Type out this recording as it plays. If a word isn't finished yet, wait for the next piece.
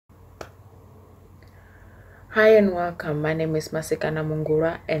Hi and welcome. My name is Masikana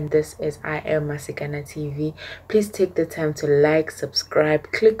Mungulwa and this is I Am Masikana TV. Please take the time to like, subscribe,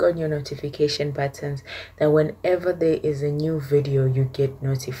 click on your notification buttons that whenever there is a new video you get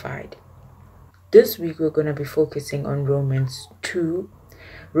notified. This week we're going to be focusing on Romans 2.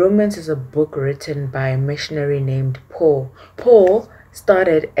 Romans is a book written by a missionary named Paul. Paul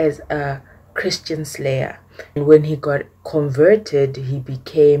started as a Christian slayer. And when he got converted, he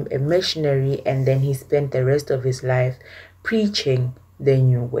became a missionary, and then he spent the rest of his life preaching the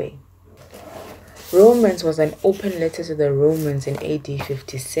new way. Romans was an open letter to the Romans in AD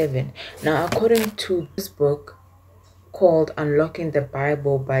 57. Now, according to this book called Unlocking the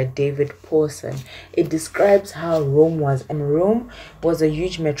Bible by David Pawson, it describes how Rome was. And Rome was a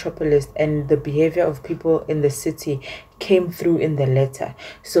huge metropolis, and the behavior of people in the city came through in the letter.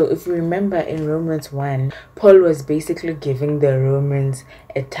 So if you remember in Romans 1, Paul was basically giving the Romans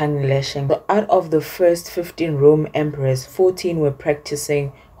a tongue lashing. So out of the first 15 Rome emperors, 14 were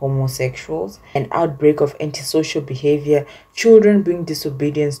practicing homosexuals, an outbreak of antisocial behavior, children being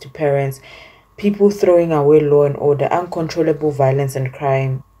disobedient to parents, people throwing away law and order, uncontrollable violence and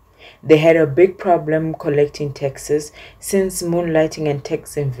crime. They had a big problem collecting taxes since moonlighting and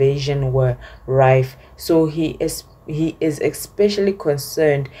tax evasion were rife. So he is especially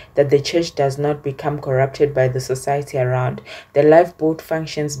concerned that the church does not become corrupted by the society around. The lifeboat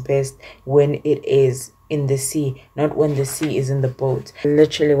functions best when it is in the sea, not when the sea is in the boat.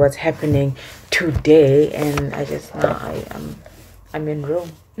 Literally what's happening today, and I'm in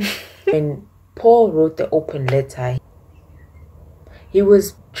Rome. When Paul wrote the open letter, he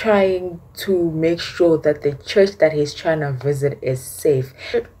was trying to make sure that the church that he's trying to visit is safe.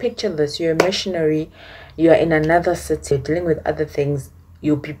 Picture this: you're a missionary, you're in another city, dealing with other things,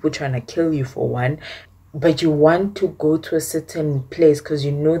 you people trying to kill you for one, but you want to go to a certain place because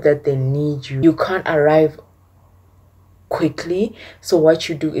you know that they need you. You can't arrive quickly, so what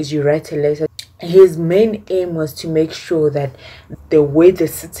you do is you write a letter. His main aim was to make sure that the way the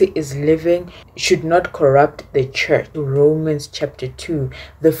city is living should not corrupt the church. Romans chapter 2,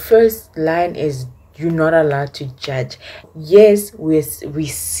 the first line is, you're not allowed to judge. Yes, we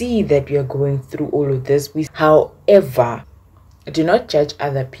see that we are going through all of this. However, do not judge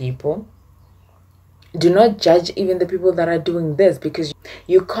other people. Do not judge even the people that are doing this, because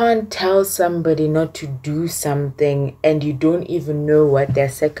you can't tell somebody not to do something and you don't even know what their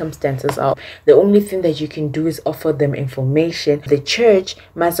circumstances are. The only thing that you can do is offer them information. The church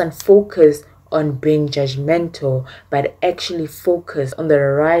mustn't focus on being judgmental, but actually focus on the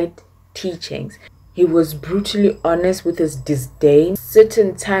right teachings. He was brutally honest with his disdain.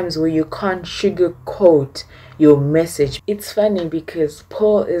 Certain times where you can't sugarcoat your message. It's funny because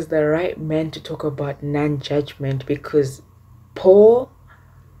Paul is the right man to talk about non-judgment, because Paul,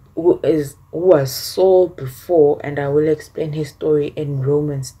 who was Saul before, and I will explain his story in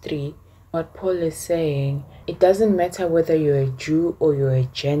Romans 3. What Paul is saying, it doesn't matter whether you're a Jew or you're a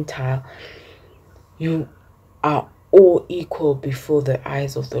Gentile, you are all equal before the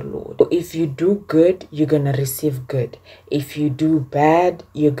eyes of the Lord. So if you do good, you're gonna receive good. If you do bad,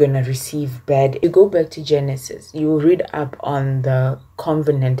 you're gonna receive bad. You go back to Genesis, you will read up on the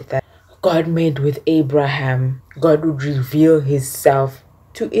covenant that God made with Abraham. God would reveal himself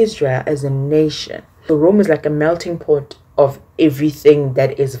to Israel as a nation. So Rome is like a melting pot of everything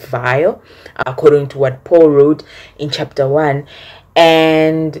that is vile, according to what Paul wrote in chapter 1.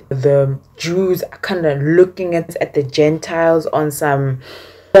 And the Jews are kind of looking at the Gentiles on some,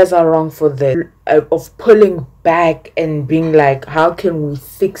 guys are wrong for the of pulling back and being like, how can we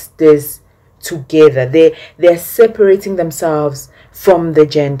fix this together? They're separating themselves from the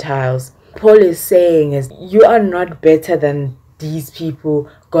Gentiles. Paul is saying is, you are not better than these people.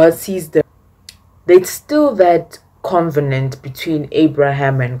 God sees them. There's still that covenant between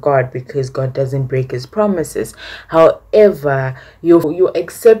Abraham and God, because God doesn't break his promises. However, your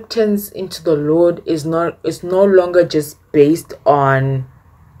acceptance into the Lord is no longer just based on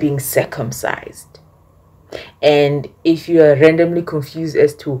being circumcised. And if you are randomly confused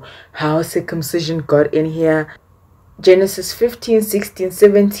as to how circumcision got in here, Genesis 15, 16,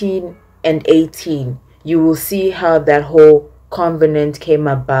 17 and 18, you will see how that whole covenant came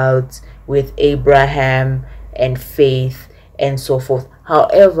about with Abraham and faith and so forth.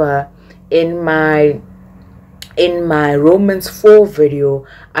 However, in my Romans 4 video,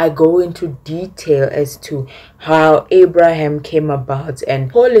 I go into detail as to how Abraham came about,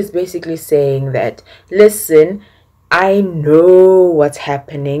 and Paul is basically saying that, listen, I know what's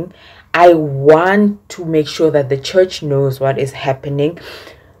happening. I want to make sure that the church knows what is happening.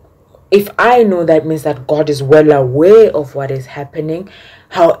 If I know, that means that God is well aware of what is happening.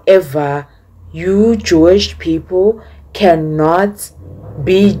 However, you Jewish people cannot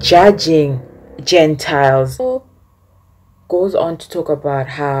be judging Gentiles. Goes on to talk about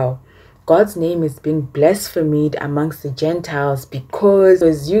how God's name is being blasphemed amongst the Gentiles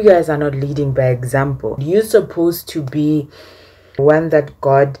because you guys are not leading by example. You're supposed to be one that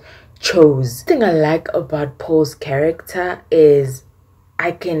God chose. The thing I like about Paul's character is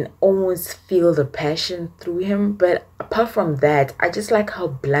I can almost feel the passion through him, but apart from that, I just like how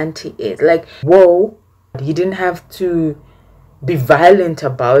blunt he is. Like, whoa, he didn't have to be violent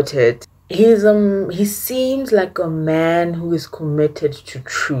about it. He seems like a man who is committed to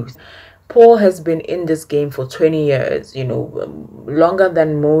truth. Paul has been in this game for 20 years, longer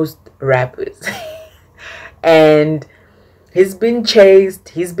than most rappers. And he's been chased,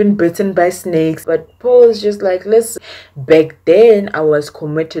 he's been bitten by snakes, but Paul is just like, listen, back then I was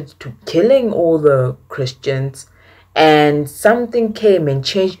committed to killing all the Christians, and something came and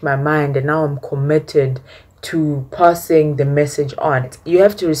changed my mind, and now I'm committed to passing the message on. You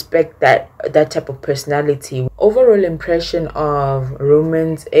have to respect that type of personality. Overall impression of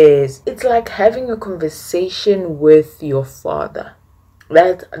Romans is it's like having a conversation with your father.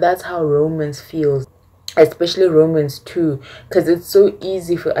 That's how Romans feels, especially Romans 2, because it's so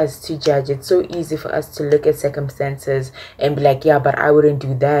easy for us to judge. It's so easy for us to look at circumstances and be like, yeah, but I wouldn't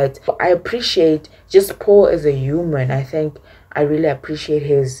do that. I appreciate just Paul as a human. I think I really appreciate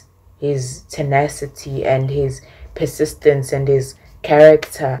his tenacity and his persistence and his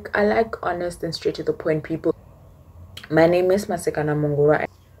character. I like honest and straight to the point people. My name is Masikana Mungulwa,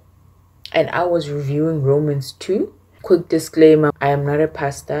 and I was reviewing Romans 2. Quick disclaimer, I am not a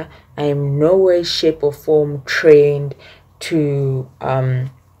pastor. I am no way, shape or form trained to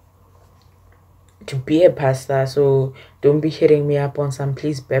be a pastor, so don't be hitting me up on some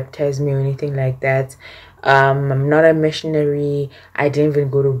please baptize me or anything like that. I'm not a missionary. I didn't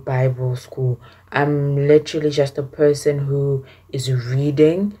even go to Bible school. I'm literally just a person who is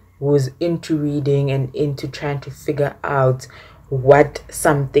reading, who's into reading and into trying to figure out what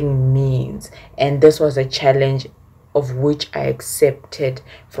something means. And this was a challenge of which I accepted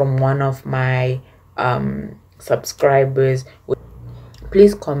from one of my subscribers.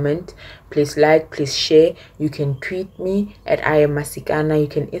 Please comment, please like, please share. You can tweet me at I am Masikana. You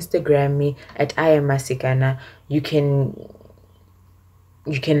can Instagram me at I am Masikana. You can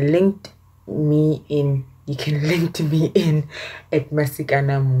link me in at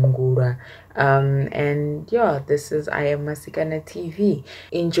Masikana Mungulwa. And yeah, this is I am Masikana TV.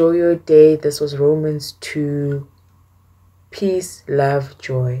 Enjoy your day. This was Romans 2. Peace, love,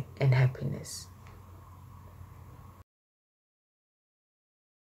 joy, and happiness.